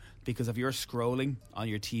name, because if you're scrolling on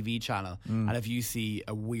your TV channel and if you see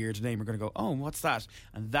a weird name, you're going to go, oh, what's that?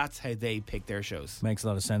 And that's how they pick their shows. Makes a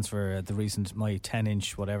lot of sense for the recent My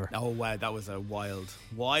 10-inch whatever. Oh, wow, that was a wild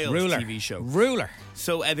Ruler. TV show. Ruler.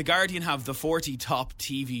 So The Guardian have the 40 top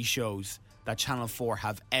TV shows that Channel 4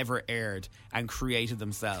 have ever aired and created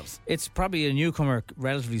themselves. It's probably a newcomer,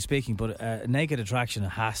 relatively speaking, but Naked Attraction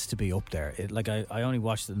has to be up there. I only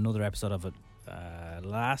watched another episode of it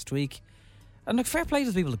last week, and fair play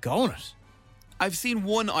to the people that go on it. I've seen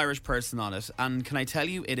one Irish person on it, and can I tell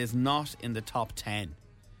you, it is not in the top 10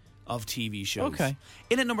 of TV shows. Okay.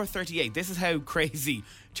 In at number 38, this is how crazy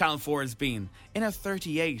Channel 4 has been. In at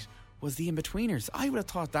 38 was The In-Betweeners. I would have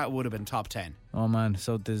thought that would have been top 10. Oh man,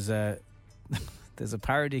 so there's a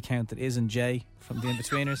parody account that isn't Jay from The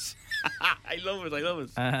In-Betweeners. I love it.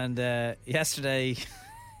 And yesterday,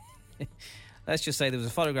 let's just say there was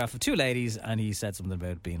a photograph of two ladies, and he said something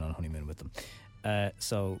about being on honeymoon with them.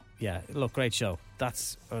 So yeah, look, great show.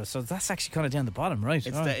 That's actually kind of down the bottom, right?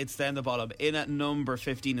 It's down the bottom. In at number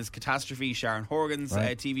 15 is Catastrophe, Sharon Horgan's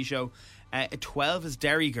TV show. At 12 is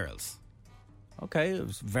Derry Girls. Okay, it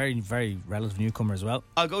was very, very relative newcomer as well.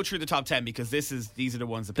 I'll go through the top 10 because these are the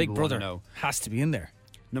ones that Big people Brother want to know. has to be in there.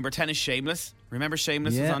 Number 10 is Shameless. Remember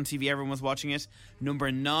Shameless was on TV, everyone was watching it.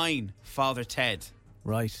 Number 9, Father Ted.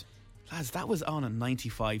 Right. Lads, that was on in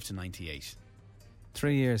 95 to 98.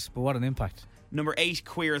 3 years, but what an impact. Number 8,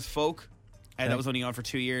 Queer as Folk. That was only on for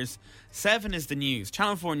 2 years. 7 is The News.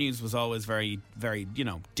 Channel 4 News was always very, very,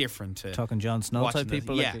 different to Talking Jon Snow type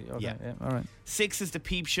people. Yeah, yeah, all right. 6 is The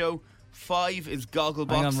Peep Show. 5 is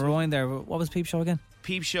Gogglebox. Hang on, rewind there. What was Peep Show again?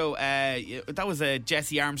 Peep Show, that was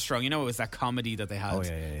Jesse Armstrong. It was that comedy that they had. Oh,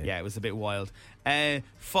 yeah. Yeah, it was a bit wild. 5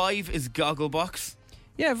 is Gogglebox.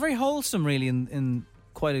 Yeah, very wholesome, really, in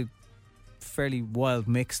quite a fairly wild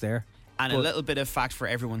mix there. And a little bit of fact for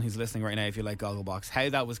everyone who's listening right now, if you like Gogglebox, how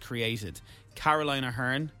that was created. Caroline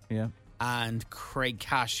Aherne and Craig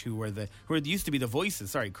Cash, who used to be the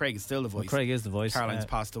voices. Sorry, Craig is still the voice. Well, Craig is the voice. Caroline's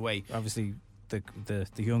passed away. Obviously, the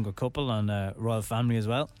younger couple on Royal Family as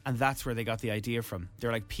well. And that's where they got the idea from.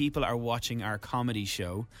 They're like, people are watching our comedy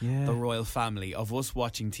show, The Royal Family, of us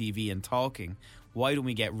watching TV and talking. Why don't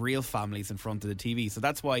we get real families in front of the TV? So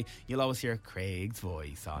that's why you'll always hear Craig's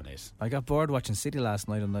voice on it. I got bored watching City last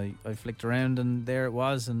night, and I flicked around, and there it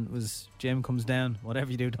was, and it was Jim Comes Down.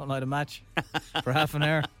 Whatever you do, don't light a match for half an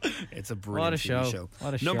hour. It's a brilliant TV show.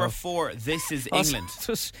 What a show. Number 4, This Is England.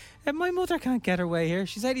 My mother can't get her way here.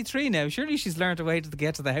 She's 83 now. Surely she's learned her way to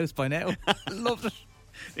get to the house by now. Loved it.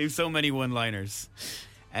 They have so many one-liners.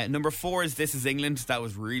 Number 4 is This Is England. That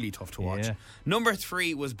was really tough to watch. Yeah. Number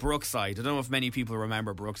 3 was Brookside. I don't know if many people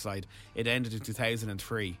remember Brookside. It ended in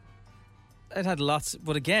 2003. It had lots,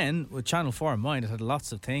 but again, with Channel 4 in mind, it had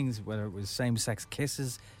lots of things, whether it was same-sex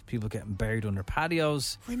kisses, people getting buried under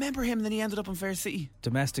patios. Remember him, then he ended up in Fair City.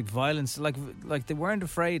 Domestic violence. Like they weren't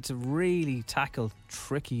afraid to really tackle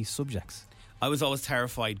tricky subjects. I was always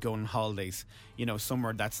terrified going on holidays, you know,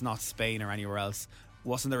 somewhere that's not Spain or anywhere else.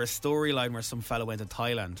 Wasn't there a storyline where some fellow went to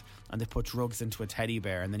Thailand and they put drugs into a teddy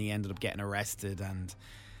bear and then he ended up getting arrested? And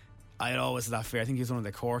I had always that fear. I think he was one of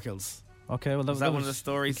the Corkills. Okay, well, that was one of the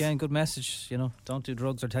stories. Again, good message, you know, don't do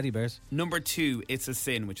drugs or teddy bears. Number 2, It's a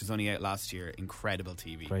Sin, which was only out last year. Incredible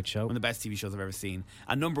TV. Great show. One of the best TV shows I've ever seen.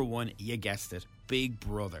 And number 1, you guessed it, Big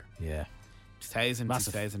Brother. Yeah.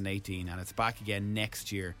 2018, and it's back again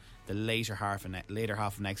next year, the later half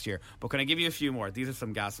of next year. But can I give you a few more? These are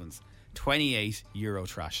some gas ones. 28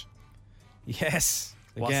 Eurotrash. Yes.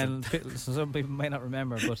 Again, some people may not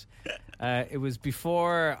remember, but it was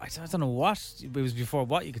before, I don't know what, it was before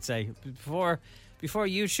what you could say, before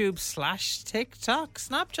YouTube / TikTok,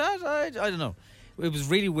 Snapchat, I don't know. It was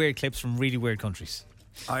really weird clips from really weird countries.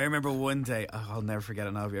 I remember one day, I'll never forget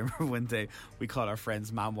it now. I remember one day we caught our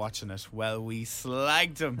friend's mum watching it. Well, we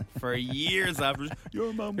slagged him for years after.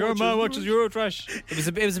 Your mum watches Eurotrash. It was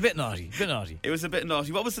a bit naughty. It was a bit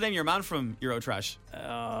naughty. What was the name of your man from Eurotrash?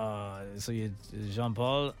 So you had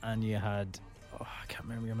Jean-Paul and you had, I can't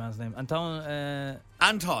remember your man's name. Anton. Was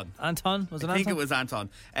it Anton? I think it was Anton.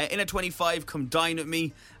 In at 25, Come Dine With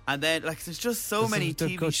Me. And then, like, there's just so many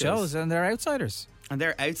TV good shows. And they're outsiders. And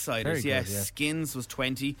they're outsiders, Very good, yeah. Skins was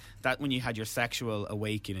 20. That when you had your sexual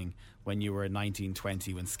awakening when you were 19,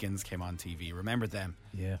 20, when Skins came on TV. Remember them?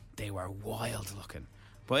 Yeah. They were wild looking.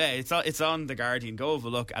 But yeah, it's on The Guardian. Go have a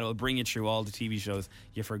look and it'll bring you through all the TV shows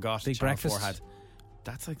you forgot Big Channel Breakfast. 4 had.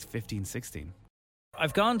 That's like 15, 16.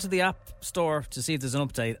 I've gone to the App Store to see if there's an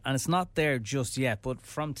update, and it's not there just yet. But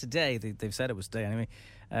from today, they've said it was today anyway,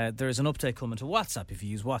 there's an update coming to WhatsApp if you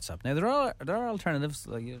use WhatsApp. Now, there are alternatives,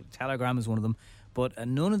 like Telegram is one of them, but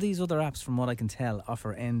none of these other apps, from what I can tell,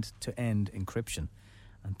 offer end-to-end encryption.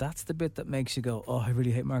 And that's the bit that makes you go, oh, I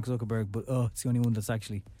really hate Mark Zuckerberg, but it's the only one that's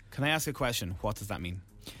actually... Can I ask a question? What does that mean?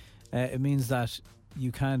 It means that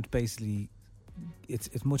you can't basically...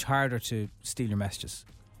 It's much harder to steal your messages,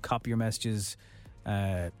 copy your messages,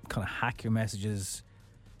 kind of hack your messages.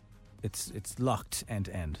 It's locked end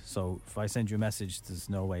to end. So if I send you a message, there's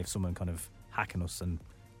no way of someone kind of hacking us and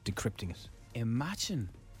decrypting it. Imagine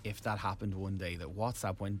if that happened one day, that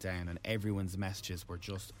WhatsApp went down and everyone's messages were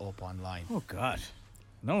just up online. Oh God,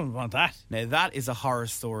 no one would want that. Now that is a horror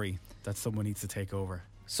story that someone needs to take over.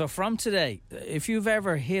 So from today, if you've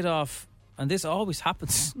ever hit off, and this always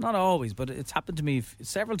happens, not always, but it's happened to me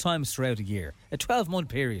several times throughout a year, a 12-month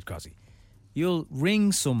period, Crossy, you'll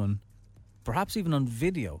ring someone, perhaps even on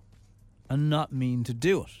video, and not mean to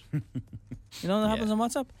do it. You know what happens on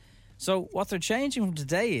WhatsApp? So what they're changing from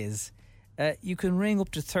today is you can ring up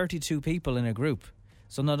to 32 people in a group.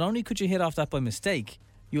 So not only could you hit off that by mistake,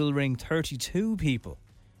 you'll ring 32 people.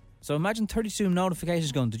 So imagine 32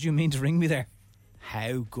 notifications going, did you mean to ring me there?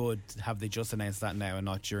 How good have they just announced that now and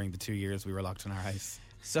not during the 2 years we were locked in our house?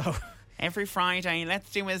 So every Friday,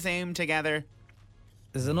 let's do a Zoom together.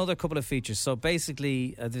 There's another couple of features. So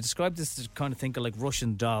basically, they describe this to kind of think of like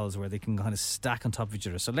Russian dolls where they can kind of stack on top of each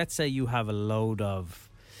other. So let's say you have a load of,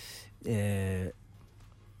 I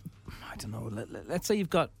don't know, let's say you've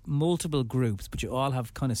got multiple groups, but you all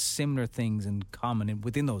have kind of similar things in common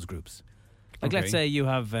within those groups. Like let's say you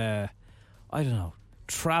have, I don't know,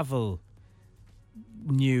 travel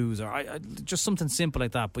news or just something simple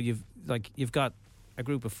like that. But you've got a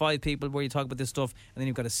group of 5 people where you talk about this stuff, and then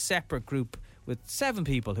you've got a separate group with 7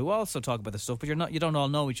 people who also talk about this stuff, but you don't all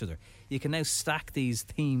know each other. You can now stack these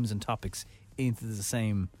themes and topics into the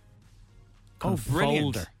same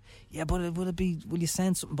folder. Yeah, but will you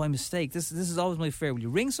send something by mistake? This is always my fear. Will you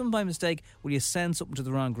ring something by mistake? Will you send something to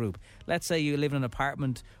the wrong group? Let's say you live in an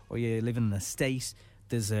apartment or you live in an estate.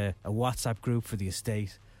 There's a WhatsApp group for the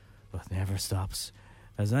estate, but it never stops.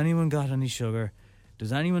 Has anyone got any sugar?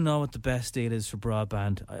 Does anyone know what the best deal is for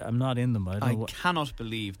broadband? I'm not in them. I cannot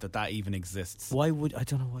believe that even exists. Why would... I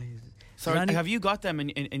don't know why... Sorry, have you got them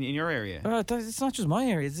in your area? It's not just my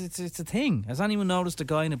area. It's a thing. Has anyone noticed a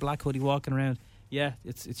guy in a black hoodie walking around? Yeah,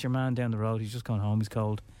 it's your man down the road. He's just gone home. He's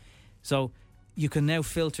cold. So you can now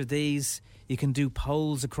filter these. You can do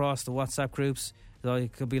polls across the WhatsApp groups. So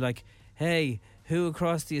it could be like, hey, who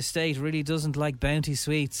across the estate really doesn't like Bounty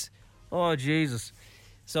Sweets? Oh, Jesus.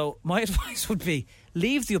 So my advice would be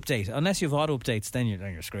leave the update. Unless you have auto updates, then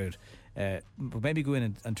you're screwed. But maybe go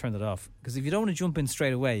in and turn that off. Because if you don't want to jump in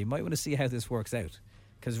straight away, you might want to see how this works out.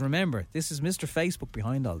 Because remember, this is Mr. Facebook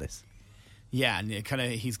behind all this. Yeah, and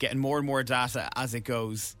he's getting more and more data as it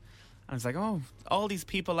goes. And it's like, oh, all these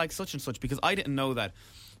people like such and such, because I didn't know that.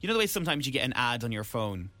 You know the way sometimes you get an ad on your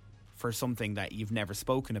phone for something that you've never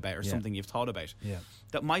spoken about or something you've thought about? Yeah.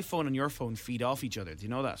 That my phone and your phone feed off each other. Do you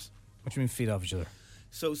know that? What do you mean feed off each other?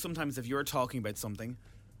 So sometimes if you're talking about something,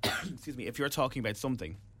 excuse me, if you're talking about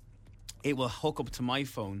something, it will hook up to my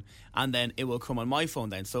phone and then it will come on my phone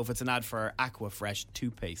then. So if it's an ad for Aquafresh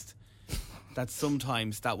toothpaste, that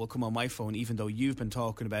sometimes that will come on my phone even though you've been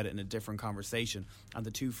talking about it in a different conversation, and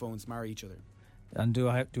the two phones marry each other. And do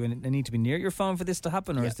I need to be near your phone for this to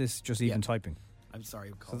happen, or is this just even typing? I'm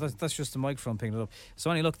sorry. So that's just the microphone picking it up.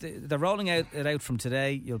 So anyway, look, they're rolling it out from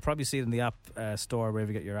today. You'll probably see it in the app store,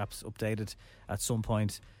 wherever you get your apps updated at some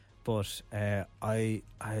point. But I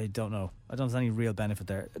don't know. I don't think there's any real benefit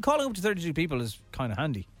there. Calling up to 32 people is kind of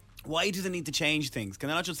handy. Why do they need to change things? Can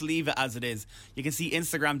they not just leave it as it is? You can see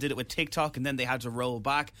Instagram did it with TikTok, and then they had to roll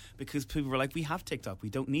back because people were like, we have TikTok,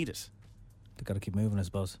 we don't need it. They've got to keep moving, I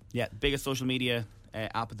suppose. Yeah, biggest social media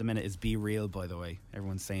app at the minute is Be Real, by the way.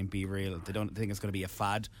 Everyone's saying Be Real. They don't think it's going to be a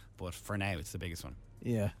fad, but for now it's the biggest one.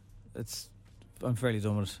 Yeah, I'm fairly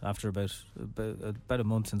done with it after about a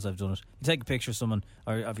month since I've done it. You take a picture of someone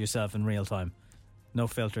or of yourself in real time. No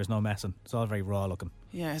filters, no messing. It's all very raw looking.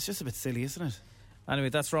 Yeah, it's just a bit silly, isn't it? Anyway,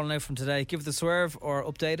 that's rolling out from today. Give it the swerve or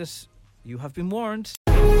update it. You have been warned.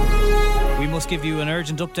 We must give you an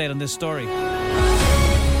urgent update on this story.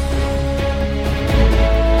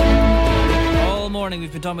 All morning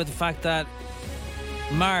we've been talking about the fact that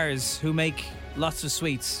Mars, who make lots of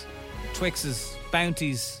sweets, Twixes,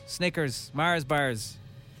 Bounties, Snickers, Mars bars,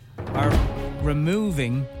 are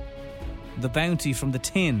removing the Bounty from the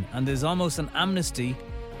tin, and there's almost an amnesty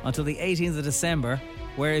until the 18th of December,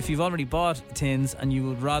 where if you've already bought tins and you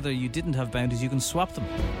would rather you didn't have Bounties, you can swap them.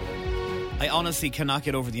 I honestly cannot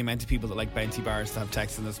get over the amount of people that like Bounty bars to have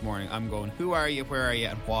texted this morning. I'm going, who are you, where are you,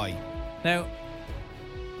 and why? Now,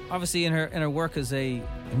 obviously in her work as a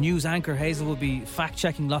news anchor, Hazel will be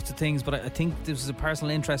fact-checking lots of things, but I think this is a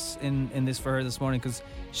personal interest in this for her this morning, because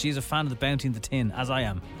she's a fan of the Bounty in the tin, as I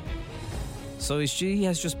am. So she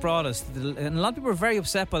has just brought us, and a lot of people were very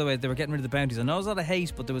upset, by the way, they were getting rid of the Bounties. I know there's a lot of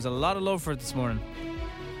hate, but there was a lot of love for it this morning.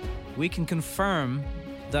 We can confirm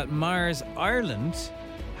that Mars Ireland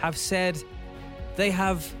have said they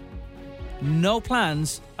have no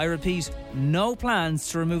plans, I repeat, no plans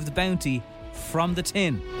to remove the Bounty from the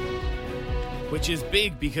tin. Which is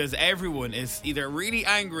big, because everyone is either really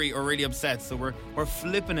angry or really upset, so we're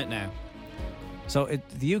flipping it now. So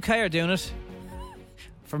the UK are doing it.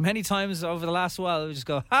 For many times over the last while, we just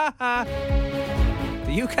go, ha ha.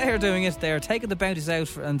 The UK are doing it. They are taking the Bounties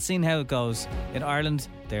out and seeing how it goes. In Ireland,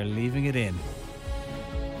 they're leaving it in.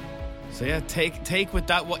 So yeah, take with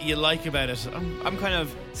that what you like about it. I'm kind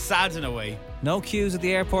of sad in a way. No queues at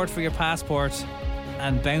the airport for your passport,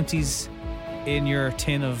 and Bounties in your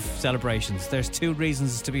tin of celebrations. There's 2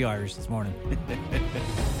 reasons to be Irish this morning.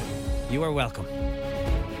 You are welcome.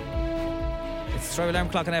 It's the Strawberry Alarm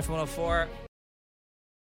Clock on F104.